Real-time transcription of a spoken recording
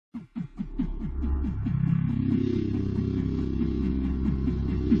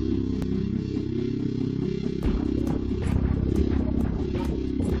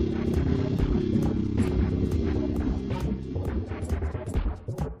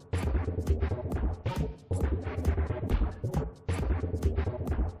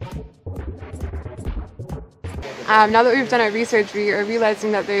now that we've done our research, we are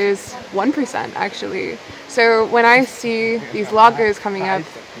realizing that there's 1% actually. So when I see these loggers coming up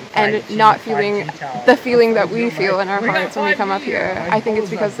and not feeling the feeling that we feel in our hearts when we come up here, I think it's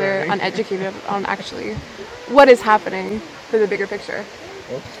because they're uneducated on actually what is happening for the bigger picture.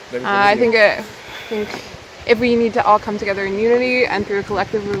 I think if we need to all come together in unity and through a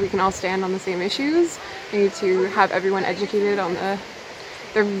collective where we can all stand on the same issues, we need to have everyone educated on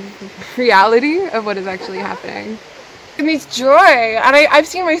the reality of what is actually happening. It means joy, and I've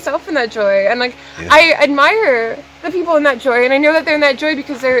seen myself in that joy, and like I admire the people in that joy, and I know that they're in that joy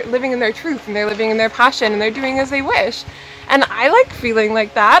because they're living in their truth and they're living in their passion and they're doing as they wish. And I like feeling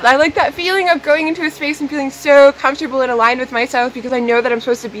like that. I like that feeling of going into a space and feeling so comfortable and aligned with myself because I know that I'm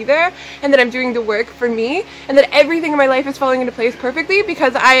supposed to be there and that I'm doing the work for me and that everything in my life is falling into place perfectly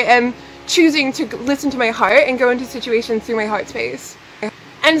because I am choosing to listen to my heart and go into situations through my heart space.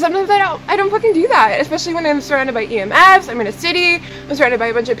 And sometimes I don't fucking do that, especially when I'm surrounded by EMFs, I'm in a city, I'm surrounded by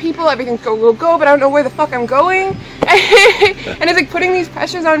a bunch of people, everything's go, go, go, but I don't know where the fuck I'm going. And it's like putting these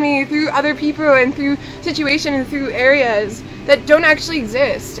pressures on me through other people and through situations and through areas that don't actually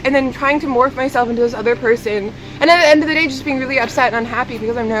exist, and then trying to morph myself into this other person. And at the end of the day, just being really upset and unhappy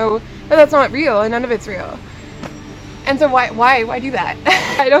because I know that that's not real and none of it's real. And so why do that?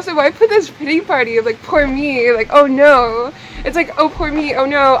 And also, why put this pity party of like, poor me, like, oh no. It's like, oh, poor me, oh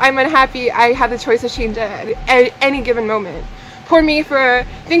no, I'm unhappy, I have the choice to change at any given moment. Poor me for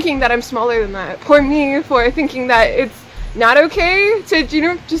thinking that I'm smaller than that. Poor me for thinking that it's not okay to, you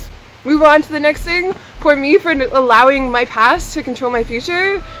know, just move on to the next thing. Poor me for allowing my past to control my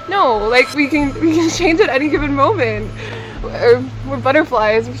future. No, like, we can change at any given moment. We're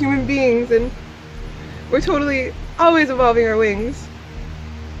butterflies, we're human beings, and we're totally always evolving our wings.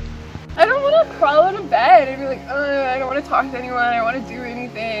 I don't want to crawl out of bed and be like, I don't want to talk to anyone, I don't want to do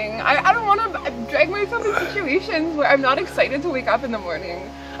anything. I don't want to drag myself in situations where I'm not excited to wake up in the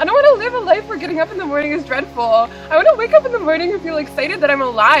morning. I don't want to live a life where getting up in the morning is dreadful. I want to wake up in the morning and feel excited that I'm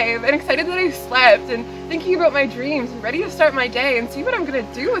alive and excited that I slept and thinking about my dreams and ready to start my day and see what I'm going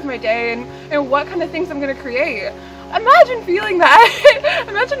to do with my day and what kind of things I'm going to create. Imagine feeling that.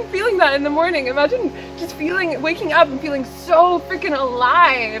 Imagine feeling that in the morning. Imagine just waking up and feeling so freaking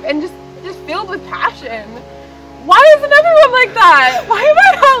alive and just filled with passion. Why isn't everyone like that? Why am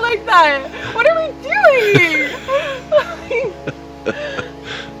I not like that? What are we doing?